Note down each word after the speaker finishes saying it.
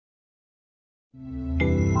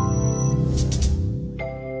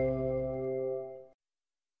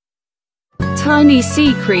Tiny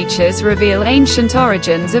sea creatures reveal ancient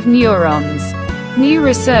origins of neurons. New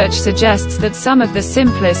research suggests that some of the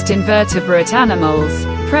simplest invertebrate animals,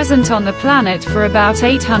 present on the planet for about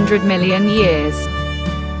 800 million years,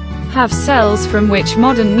 have cells from which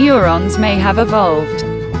modern neurons may have evolved.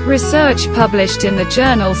 Research published in the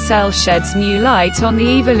journal Cell sheds new light on the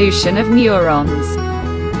evolution of neurons.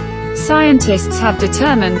 Scientists have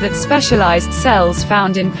determined that specialized cells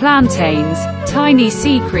found in plantains, tiny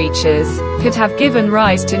sea creatures, could have given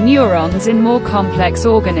rise to neurons in more complex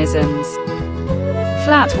organisms.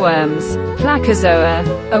 Flatworms, Placozoa,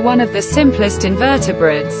 are one of the simplest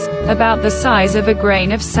invertebrates, about the size of a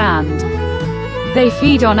grain of sand. They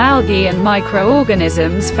feed on algae and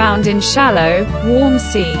microorganisms found in shallow, warm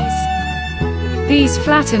seas. These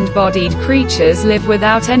flattened-bodied creatures live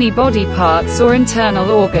without any body parts or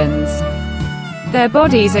internal organs. Their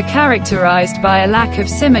bodies are characterized by a lack of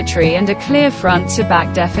symmetry and a clear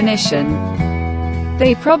front-to-back definition.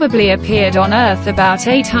 They probably appeared on Earth about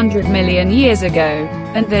 800 million years ago,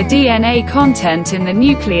 and their DNA content in the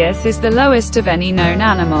nucleus is the lowest of any known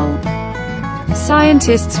animal.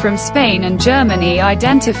 Scientists from Spain and Germany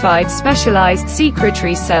identified specialized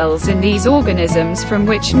secretory cells in these organisms from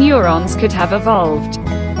which neurons could have evolved.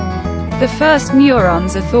 The first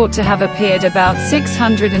neurons are thought to have appeared about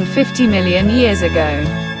 650 million years ago.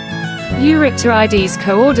 Eurypterides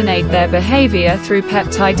coordinate their behavior through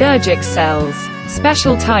peptidergic cells,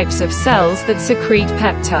 special types of cells that secrete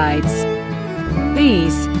peptides.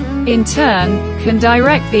 These, in turn, can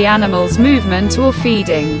direct the animal's movement or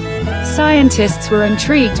feeding. Scientists were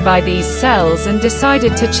intrigued by these cells and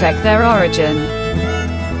decided to check their origin.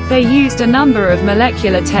 They used a number of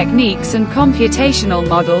molecular techniques and computational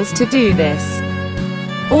models to do this.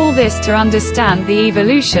 All this to understand the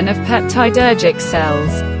evolution of peptidergic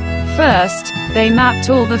cells. First, they mapped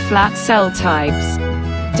all the flat cell types,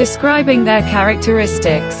 describing their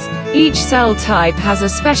characteristics. Each cell type has a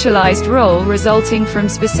specialized role resulting from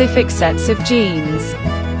specific sets of genes.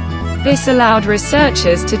 This allowed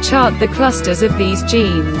researchers to chart the clusters of these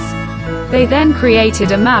genes. They then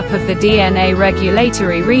created a map of the DNA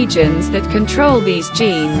regulatory regions that control these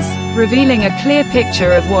genes, revealing a clear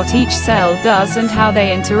picture of what each cell does and how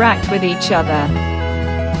they interact with each other.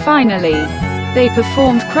 Finally, they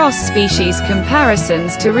performed cross-species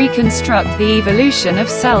comparisons to reconstruct the evolution of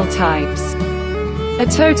cell types. A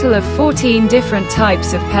total of 14 different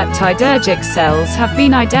types of peptidergic cells have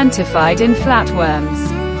been identified in flatworms.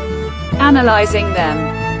 Analyzing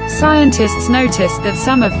them, scientists noticed that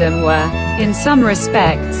some of them were, in some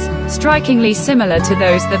respects, strikingly similar to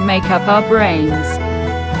those that make up our brains.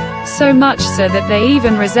 So much so that they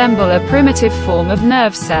even resemble a primitive form of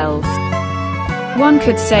nerve cells. One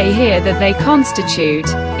could say here that they constitute,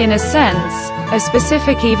 in a sense, a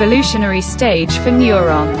specific evolutionary stage for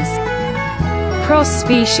neurons.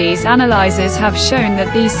 Cross-species analyses have shown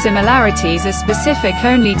that these similarities are specific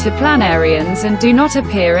only to planarians and do not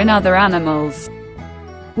appear in other animals.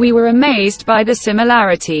 We were amazed by the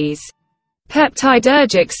similarities.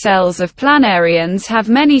 Peptidergic cells of planarians have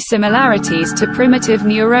many similarities to primitive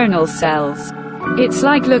neuronal cells. It's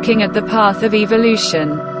like looking at the path of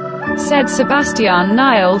evolution, said Sebastián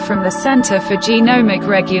Nile from the Center for Genomic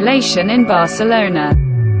Regulation in Barcelona.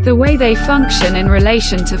 The way they function in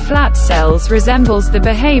relation to flat cells resembles the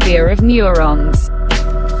behavior of neurons.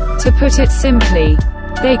 To put it simply,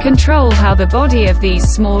 they control how the body of these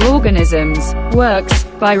small organisms works,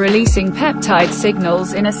 by releasing peptide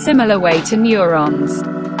signals in a similar way to neurons.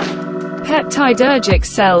 Peptidergic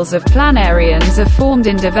cells of planarians are formed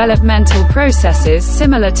in developmental processes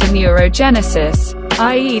similar to neurogenesis,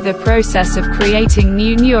 i.e. the process of creating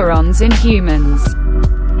new neurons in humans.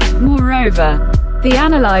 Moreover, the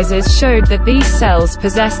analyzers showed that these cells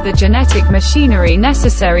possess the genetic machinery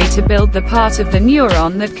necessary to build the part of the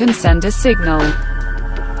neuron that can send a signal.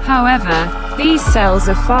 However, these cells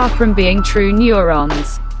are far from being true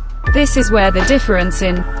neurons. This is where the difference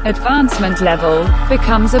in advancement level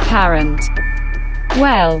becomes apparent.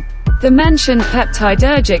 Well, the mentioned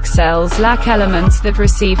peptidergic cells lack elements that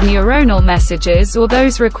receive neuronal messages or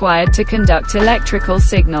those required to conduct electrical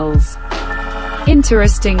signals.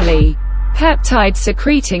 Interestingly,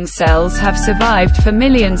 peptide-secreting cells have survived for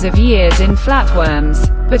millions of years in flatworms,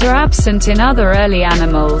 but are absent in other early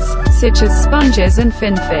animals, such as sponges and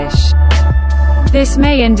finfish. This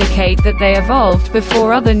may indicate that they evolved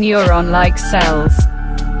before other neuron-like cells.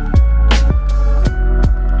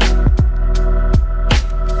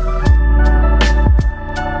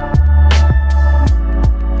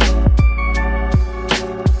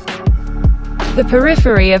 The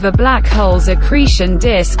periphery of a black hole's accretion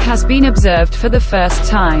disk has been observed for the first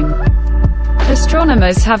time.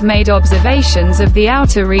 Astronomers have made observations of the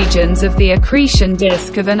outer regions of the accretion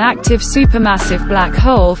disk of an active supermassive black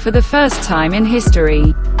hole for the first time in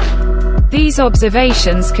history. These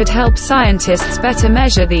observations could help scientists better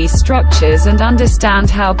measure these structures and understand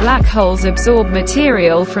how black holes absorb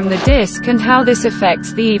material from the disk and how this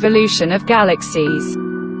affects the evolution of galaxies.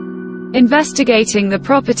 Investigating the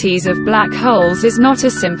properties of black holes is not a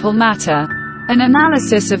simple matter. An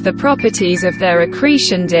analysis of the properties of their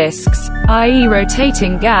accretion disks, i.e.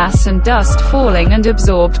 rotating gas and dust falling and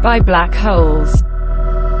absorbed by black holes,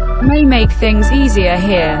 may make things easier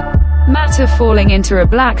here. Matter falling into a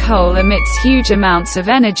black hole emits huge amounts of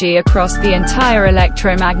energy across the entire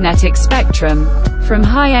electromagnetic spectrum, from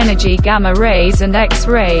high-energy gamma rays and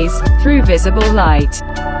X-rays, through visible light,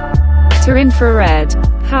 to infrared.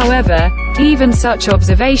 However, even such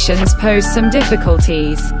observations pose some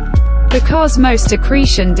difficulties. Because most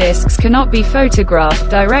accretion disks cannot be photographed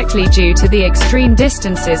directly due to the extreme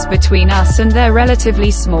distances between us and their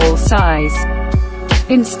relatively small size.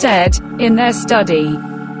 Instead, in their study,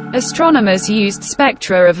 astronomers used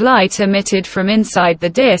spectra of light emitted from inside the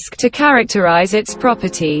disk to characterize its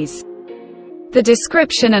properties. The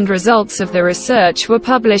description and results of the research were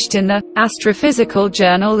published in the astrophysical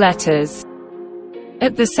journal Letters.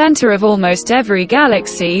 At the center of almost every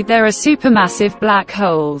galaxy there are supermassive black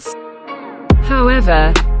holes.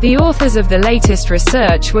 However, the authors of the latest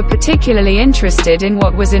research were particularly interested in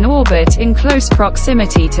what was in orbit in close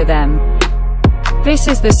proximity to them. This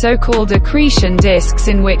is the so-called accretion disks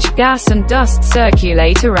in which gas and dust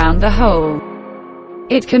circulate around the hole.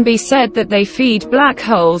 It can be said that they feed black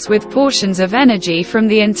holes with portions of energy from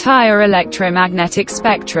the entire electromagnetic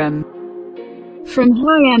spectrum. From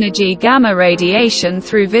high-energy gamma radiation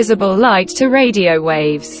through visible light to radio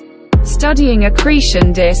waves. Studying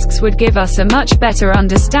accretion disks would give us a much better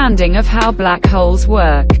understanding of how black holes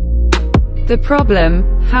work. The problem,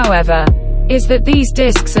 however, is that these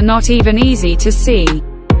disks are not even easy to see.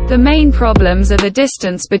 The main problems are the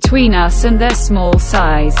distance between us and their small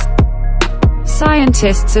size.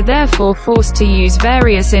 Scientists are therefore forced to use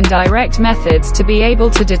various indirect methods to be able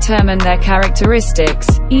to determine their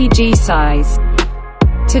characteristics, e.g. size.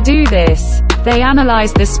 To do this, they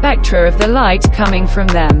analyze the spectra of the light coming from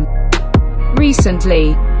them.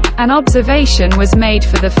 Recently, an observation was made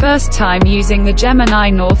for the first time using the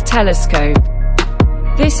Gemini North Telescope.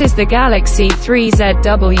 This is the galaxy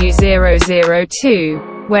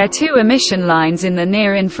 3ZW002, where two emission lines in the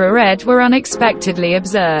near-infrared were unexpectedly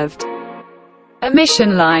observed.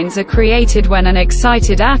 Emission lines are created when an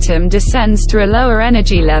excited atom descends to a lower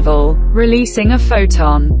energy level, releasing a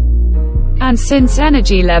photon. And since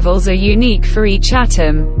energy levels are unique for each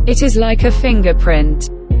atom, it is like a fingerprint.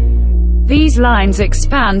 These lines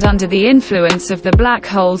expand under the influence of the black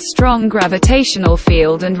hole's strong gravitational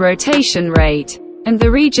field and rotation rate, and the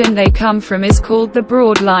region they come from is called the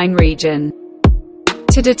broad line region.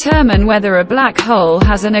 To determine whether a black hole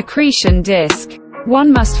has an accretion disk,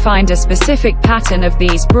 one must find a specific pattern of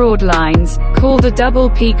these broad lines, called a double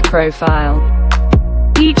peak profile.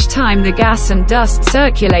 Each time the gas and dust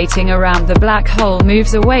circulating around the black hole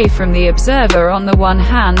moves away from the observer on the one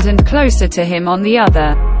hand and closer to him on the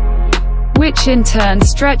other, which in turn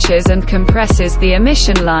stretches and compresses the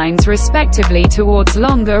emission lines respectively towards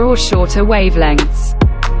longer or shorter wavelengths.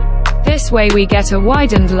 This way we get a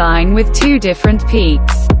widened line with two different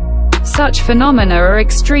peaks. Such phenomena are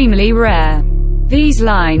extremely rare. These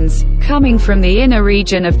lines, coming from the inner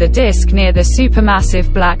region of the disk near the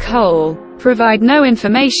supermassive black hole, provide no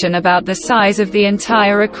information about the size of the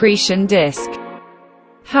entire accretion disk.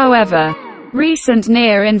 However, recent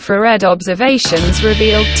near-infrared observations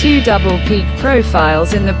revealed two double-peak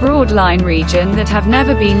profiles in the broadline region that have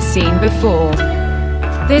never been seen before.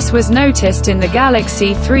 This was noticed in the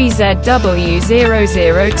galaxy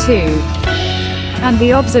 3ZW002. And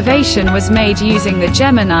the observation was made using the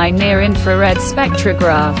Gemini Near-Infrared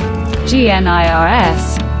Spectrograph,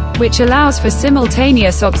 GNIRS, which allows for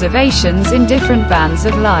simultaneous observations in different bands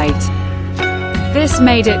of light. This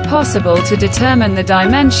made it possible to determine the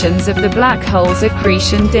dimensions of the black hole's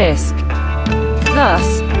accretion disk.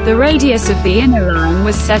 Thus, the radius of the inner line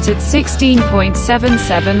was set at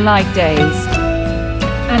 16.77 light days,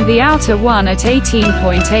 and the outer one at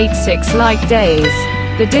 18.86 light days,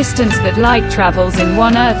 the distance that light travels in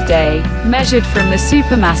one Earth day, measured from the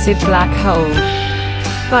supermassive black hole.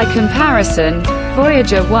 By comparison,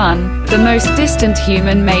 Voyager 1, the most distant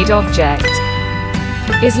human-made object,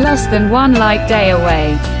 is less than one light day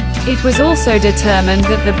away. It was also determined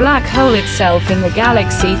that the black hole itself in the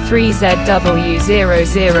galaxy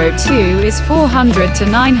 3ZW002 is 400 to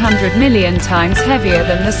 900 million times heavier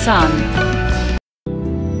than the Sun.